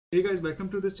Hey guys, welcome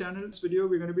to this channel. In this video,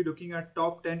 we're going to be looking at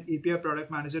top 10 API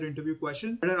product manager interview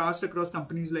questions that are asked across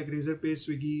companies like Razorpay,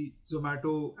 Swiggy,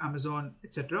 Zomato, Amazon,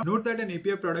 etc. Note that an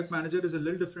API product manager is a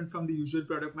little different from the usual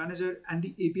product manager, and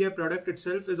the API product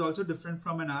itself is also different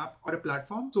from an app or a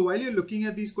platform. So while you're looking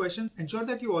at these questions, ensure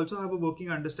that you also have a working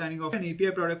understanding of what an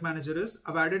API product manager is.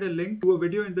 I've added a link to a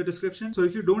video in the description. So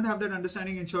if you don't have that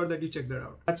understanding, ensure that you check that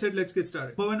out. That's it, let's get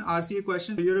started. For an RCA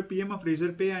question, you're a PM of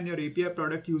Razorpay and your API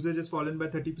product usage has fallen by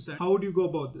 30%. How would you go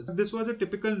about this? If this was a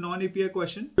typical non-API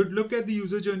question, you'd look at the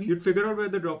user journey, you'd figure out where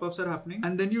the drop-offs are happening,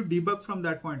 and then you debug from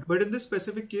that point. But in this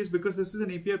specific case, because this is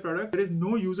an API product, there is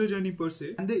no user journey per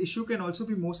se, and the issue can also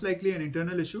be most likely an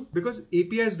internal issue because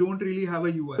APIs don't really have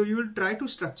a UI. So you will try to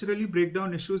structurally break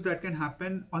down issues that can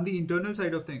happen on the internal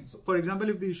side of things. For example,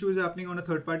 if the issue is happening on a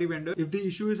third-party vendor, if the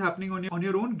issue is happening on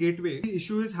your own gateway, the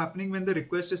issue is happening when the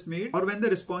request is made or when the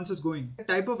response is going. The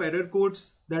type of error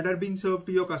codes that are being served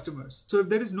to your customers. So if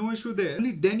there is no issue there,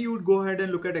 only then you would go ahead and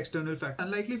look at external factors.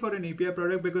 Unlikely for an API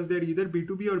product because they're either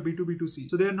B2B or B2B2C.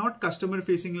 So they're not customer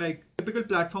facing like typical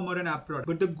platform or an app product.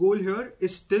 But the goal here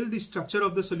is still the structure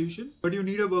of the solution, but you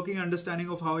need a working understanding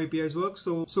of how APIs work.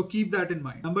 So keep that in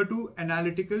mind. Number two,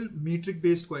 analytical metric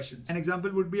based questions. An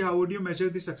example would be, how would you measure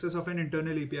the success of an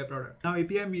internal API product? Now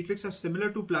API metrics are similar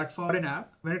to platform or an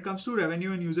app when it comes to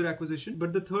revenue and user acquisition.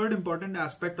 But the third important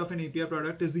aspect of an API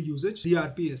product is the usage, the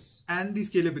RPS, and the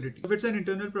scalability. If it's an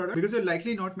internal product, because you're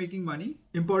likely not making money,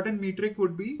 important metric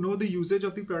would be know the usage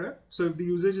of the product. So if the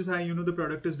usage is high, you know the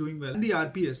product is doing well. And the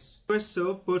RPS, requests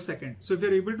served per second. So if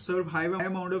you're able to serve high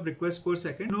amount of requests per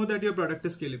second, know that your product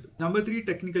is scalable. Number three,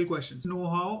 technical questions.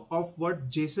 Know-how of what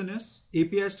JSON is,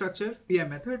 API structure, API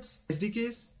methods,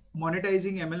 SDKs,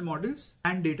 monetizing ML models,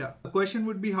 and data. The question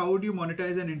would be, how would you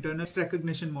monetize an internal text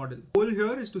recognition model? The goal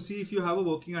here is to see if you have a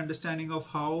working understanding of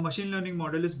how a machine learning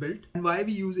model is built and why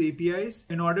we use APIs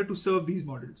in order to serve these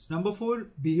models. Number four,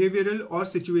 behavioral or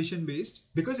situation based.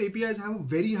 Because APIs have a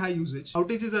very high usage,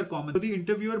 outages are common. So the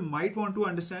interviewer might want to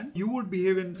understand you would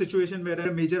behave in a situation where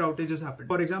a major outage has happened.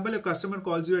 For example, a customer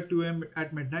calls you at 2 AM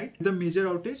at midnight. The major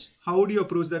outage, how would you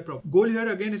approach that problem? Goal here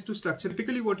again is to structure.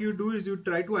 Typically what you do is you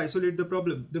try to isolate the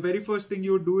problem. The very first thing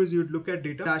you would do is you would look at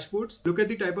data, dashboards, look at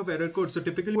the type of error code. So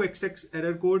typically 2xx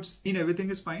error codes mean everything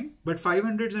is fine, but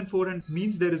 500s and 400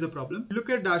 means there is a problem.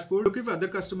 Look at dashboard, look if other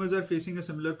customers are facing a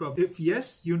similar problem. If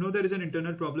yes, you know there is an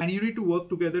internal problem and you need to work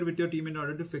together with your team in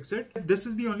order to fix it. If this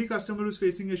is the only customer who's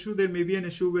facing issue, there may be an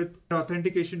issue with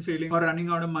authentication failing or running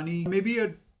out of money, maybe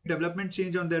a development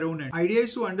change on their own end. Idea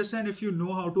is to understand if you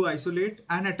know how to isolate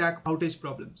and attack outage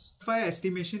problems.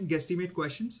 Estimation, guesstimate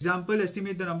questions. Example,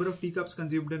 estimate the number of teacups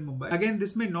consumed in Mumbai. Again,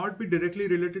 this may not be directly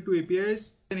related to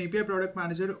APIs. An API product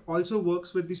manager also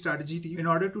works with the strategy team in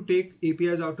order to take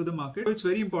APIs out to the market. So it's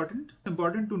very important. It's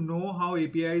important to know how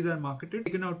APIs are marketed,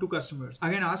 taken out to customers.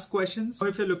 Again, ask questions. So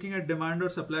if you're looking at demand or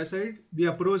supply side, the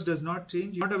approach does not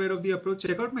change. You're not aware of the approach,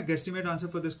 check out my guesstimate answer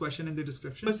for this question in the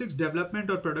description. Number six,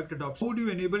 development or product adoption. How do you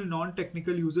enable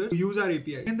non-technical users to use our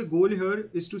API? And the goal here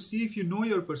is to see if you know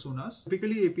your personas.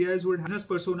 Typically APIs would have business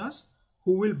personas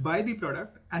who will buy the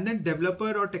product, and then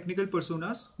developer or technical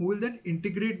personas who will then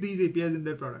integrate these APIs in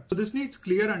their product. So this needs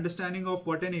clear understanding of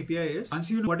what an API is. Once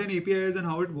you know what an API is and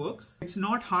how it works, it's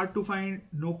not hard to find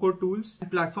no-code tools and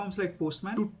platforms like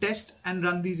Postman to test and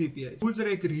run these APIs. Tools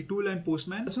like Retool and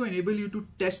Postman also enable you to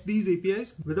test these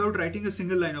APIs without writing a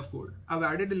single line of code. I've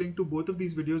added a link to both of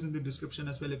these videos in the description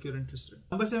as well if you're interested.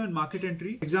 Number seven, market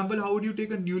entry. Example, how would you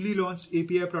take a newly launched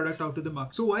API product out to the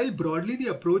market? So while broadly the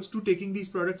approach to taking these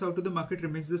products out to the market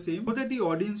remains the same, know that the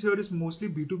audience here is mostly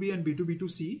B2B and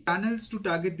B2B2C. Channels to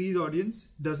target these audience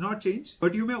does not change,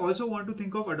 but you may also want to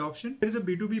think of adoption. There is a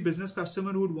B2B business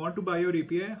customer who would want to buy your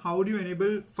API. How would you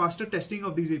enable faster testing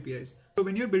of these APIs? So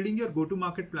when you're building your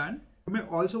go-to-market plan, you may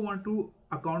also want to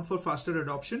account for faster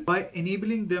adoption by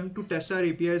enabling them to test our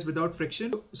APIs without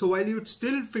friction. So while you'd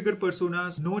still figure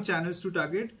personas, no channels to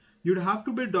target, you'd have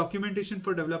to build documentation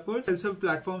for developers, self-serve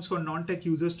platforms for non-tech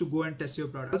users to go and test your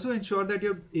product. Also ensure that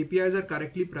your APIs are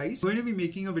correctly priced. I'm going to be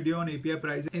making a video on API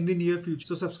pricing in the near future,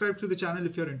 so subscribe to the channel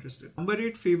if you're interested. Number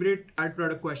eight, favorite ad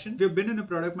product question. If you've been in a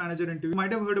product manager interview, you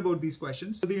might have heard about these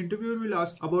questions. So the interviewer will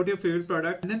ask about your favorite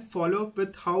product and then follow up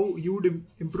with how you would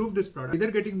improve this product, either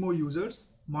getting more users,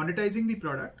 monetizing the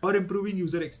product, or improving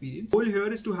user experience. The goal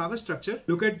here is to have a structure,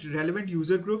 look at relevant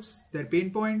user groups, their pain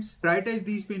points, prioritize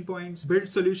these pain points, build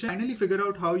solution, finally figure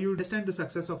out how you understand the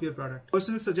success of your product.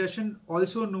 Personal suggestion,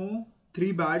 also know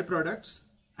 3 bad products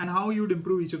and how you'd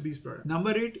improve each of these products.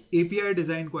 Number 8, API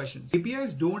design questions.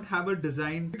 APIs don't have a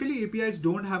design. Typically, APIs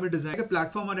don't have a design like a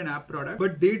platform or an app product,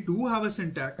 but they do have a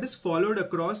syntax that is followed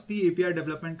across the API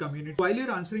development community. While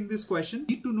you're answering this question,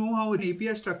 you need to know how an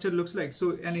API structure looks like.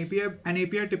 So an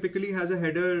API typically has a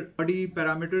header, body,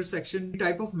 parameter section,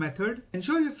 type of method.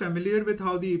 Ensure you're familiar with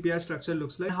how the API structure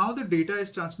looks like, how the data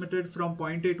is transmitted from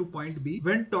point A to point B.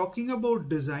 When talking about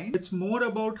design, it's more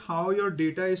about how your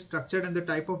data is structured and the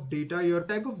type of data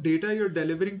you're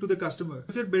delivering to the customer.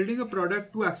 If you're building a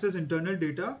product to access internal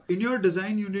data, in your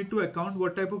design you need to account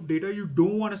what type of data you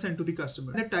don't want to send to the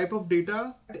customer. The type of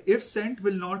data, if sent,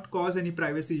 will not cause any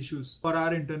privacy issues for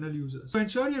our internal users. So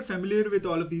ensure you're familiar with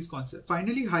all of these concepts.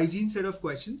 Finally, hygiene set of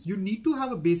questions. You need to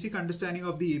have a basic understanding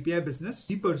of the API business,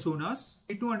 the personas.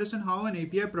 You need to understand how an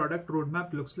API product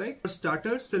roadmap looks like. For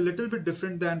starters, it's a little bit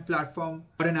different than platform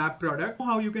or an app product.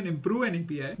 How you can improve an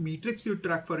API, metrics you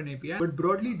track for an API. But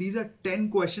broadly, these are 10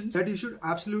 questions that you should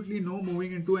absolutely know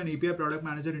moving into an API product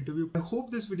manager interview. I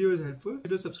hope this video is helpful.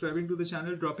 Consider subscribing to the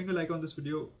channel, dropping a like on this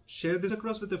video, share this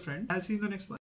across with a friend. I'll see you in the next one.